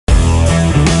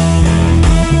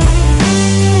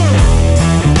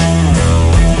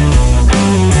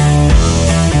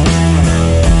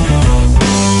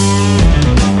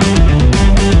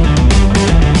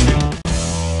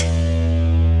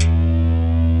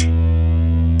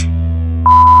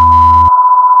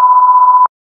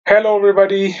Hello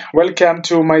everybody, welcome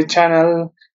to my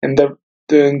channel. In the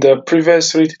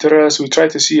previous three tutorials, we tried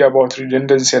to see about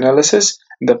redundancy analysis.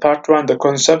 In the part 1, the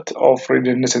concept of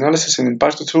redundancy analysis, and in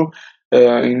part 2,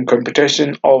 in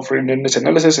computation of redundancy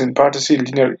analysis, and in part 3,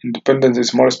 linear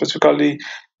independence, more specifically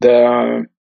the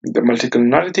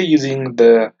multicollinearity using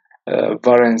the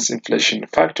variance inflation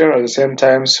factor. At the same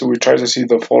time, so we try to see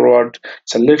the forward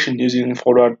selection using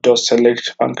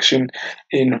forward.select function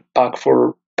in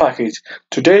pack4 package.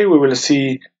 Today we will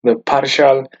see the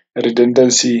partial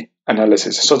redundancy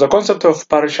analysis. So the concept of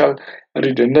partial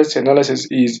redundancy analysis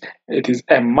is it is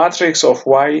a matrix of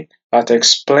Y that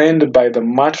explained by the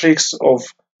matrix of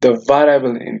the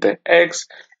variable in the X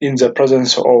in the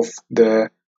presence of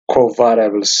the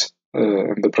covariables,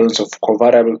 in the presence of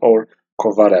covariable or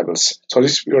covariables. So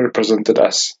this is represented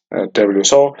as W.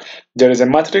 So there is a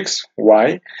matrix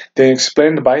Y, then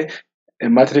explained by a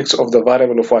matrix of the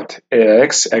variable of what?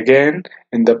 X, again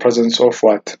in the presence of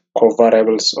what?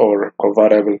 Covariables or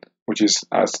covariable, which is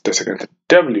as designated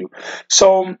W.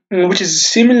 So which is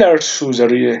similar to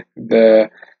the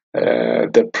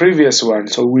previous one.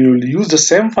 So we will use the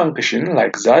same function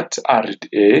like that,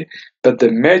 pRDA, but the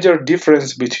major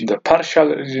difference between the partial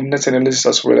redundancy analysis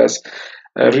as well as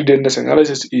redundancy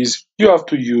analysis is you have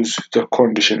to use the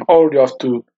condition, or you have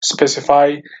to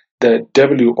specify the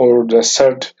W or the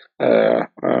third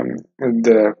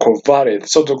the covariate.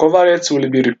 So the covariates will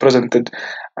be represented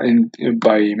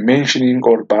by mentioning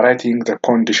or by writing the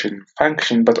condition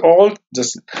function, but all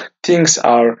the things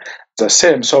are the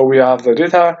same. So we have the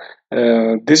data,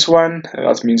 this one,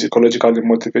 that means ecologically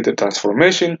motivated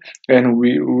transformation, and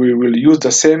we will use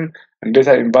the same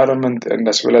data environment and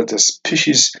as well as the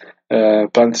species,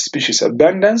 plant species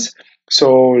abundance.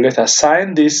 So let us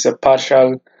assign this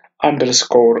partial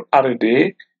underscore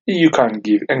RDA. You can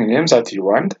give any names that you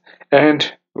want,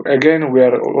 and again we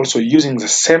are also using the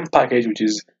same package, which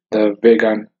is the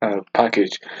vegan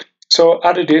package. So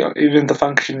RDA, even the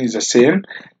function is the same,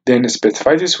 then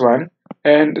specify this one,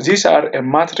 and these are a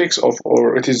matrix of,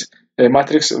 or it is a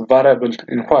matrix variable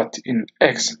in what? In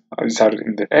X. These are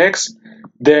in the X.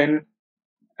 Then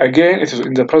again it is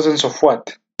in the presence of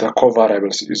what? The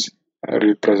covariables is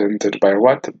represented by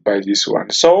what? By this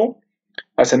one. So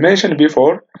as I mentioned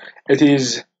before, it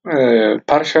is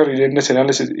partial redundancy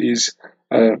analysis is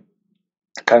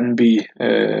can be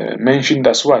mentioned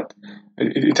as what?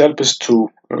 It helps to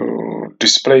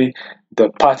display the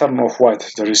pattern of what?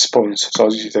 The response. So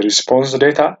this is the response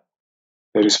data.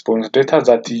 The response data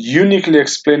that uniquely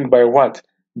explained by what?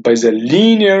 By the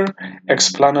linear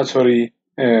explanatory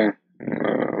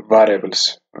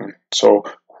variables. So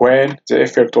when the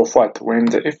effect of what? When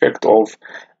the effect of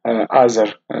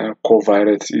other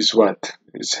covariates is what?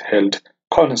 Is held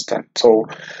constant. So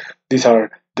these are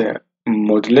the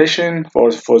modulation for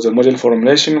the model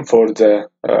formulation for the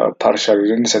partial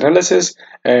redundancy analysis,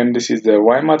 and this is the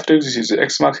Y matrix, this is the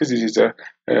X matrix, this is the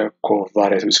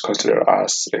covariate, which is considered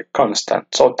as a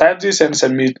constant. So type this and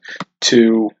submit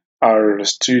to our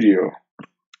studio.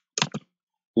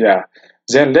 Yeah,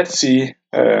 then let's see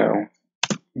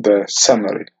the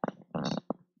summary.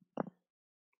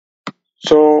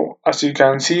 So as you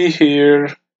can see here,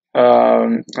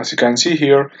 there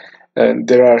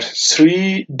are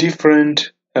three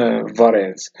different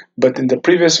variants, but in the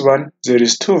previous one there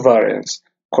is two variants,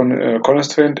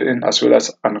 constraint and as well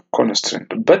as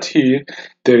unconstrained. But here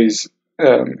there is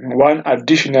one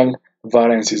additional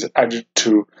variance is added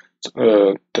to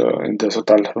the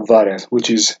total variance, which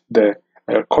is the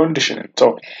conditioning.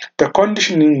 So the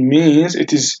conditioning means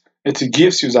it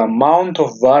gives you the amount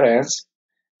of variance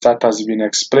that has been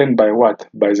explained by what?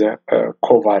 By the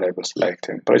covariables like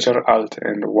temperature, alt,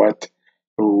 and what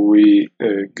we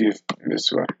give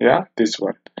this one. Yeah, this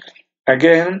one.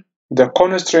 Again, the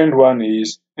constraint one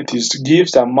is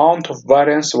gives the amount of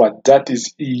variance that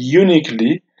is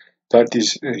uniquely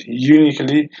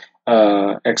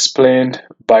explained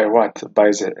by what?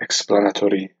 By the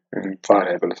explanatory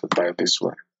variable, by this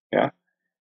one. Yeah,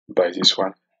 by this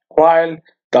one. While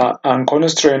the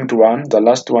unconstrained one, the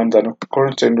last one, the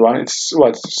unconstrained one, it's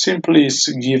what simply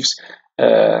gives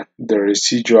the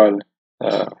residual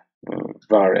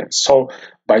variance. So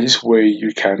by this way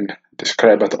you can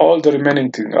describe, but all the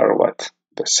remaining things are what?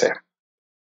 The same.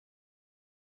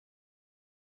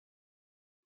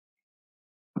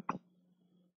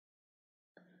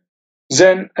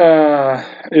 Then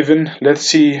even let's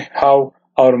see how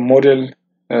our model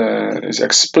is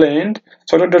explained.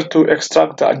 So in order to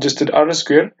extract the adjusted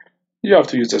R-squared, you have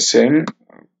to use the same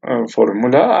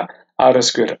formula,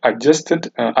 R-squared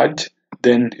adjusted adj.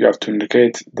 Then you have to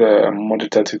indicate the model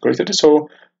that you created. So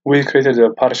we created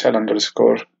a partial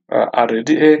underscore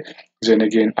RDA, then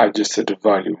again adjusted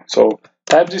value. So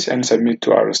type this and submit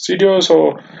to our studio.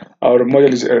 So our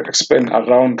model is explained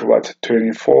around what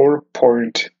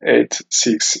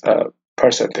 24.86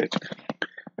 percentage.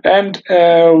 And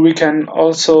we can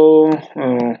also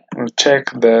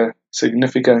check the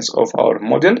significance of our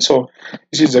model. So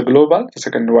this is the global, the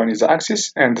second one is the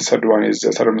axis, and the third one is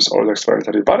the terms or the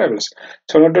explanatory variables.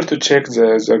 So in order to check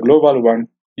the global one,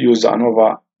 use the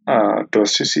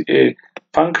anova.cca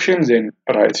function, then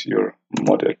write your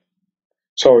model.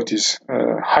 So it is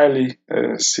highly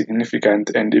significant,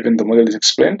 and even the model is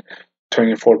explained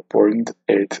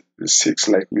 24.86,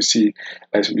 like we see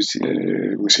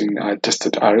within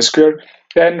adjusted R-squared.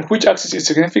 And which axis is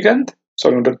significant? So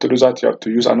in order to do that, you have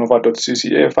to use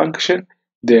anova.cca function,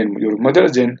 then your model,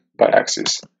 then by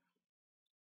axis.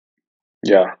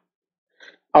 Yeah.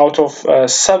 Out of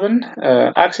 7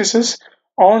 axes,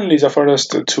 only the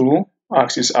first 2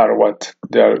 axes are what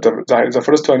they are. The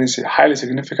first one is highly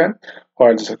significant,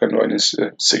 while the second one is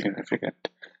significant.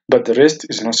 But the rest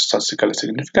is not statistically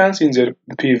significant since the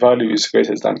p-value is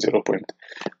greater than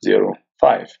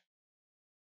 0.05.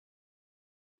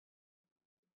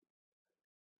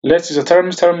 Let's see the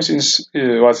terms. Terms is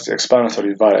what is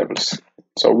explanatory variables.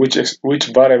 So which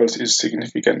variables is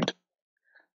significant?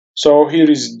 So here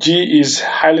is G is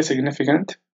highly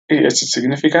significant, S is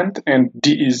significant, and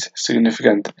D is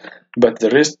significant, but the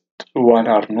rest one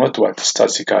are not what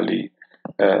statistically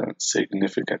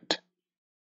significant.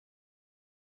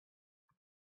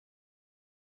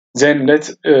 Then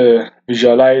let's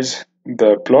visualize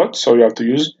the plot. So you have to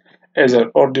use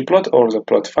either ordiplot or the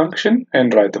plot function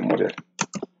and write the model.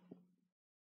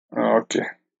 Okay,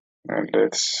 now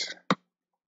let's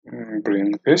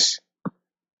bring this.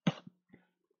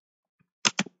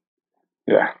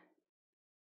 Yeah,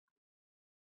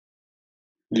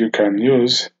 you can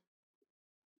use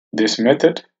this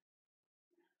method,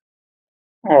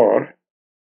 or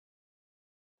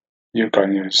you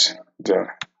can use the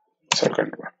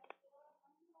second one.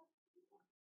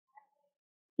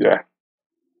 Yeah.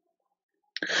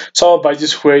 So by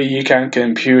this way, you can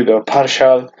compute the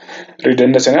partial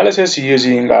redundancy analysis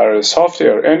using our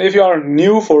software. And if you are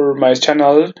new for my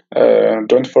channel,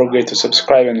 don't forget to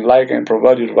subscribe and like and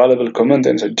provide your valuable comment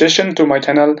and suggestion to my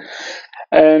channel.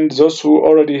 And those who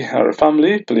already are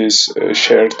family, please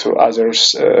share to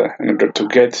others in order to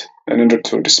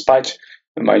dispatch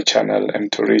my channel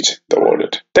and to reach the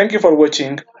world. Thank you for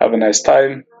watching. Have a nice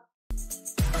time.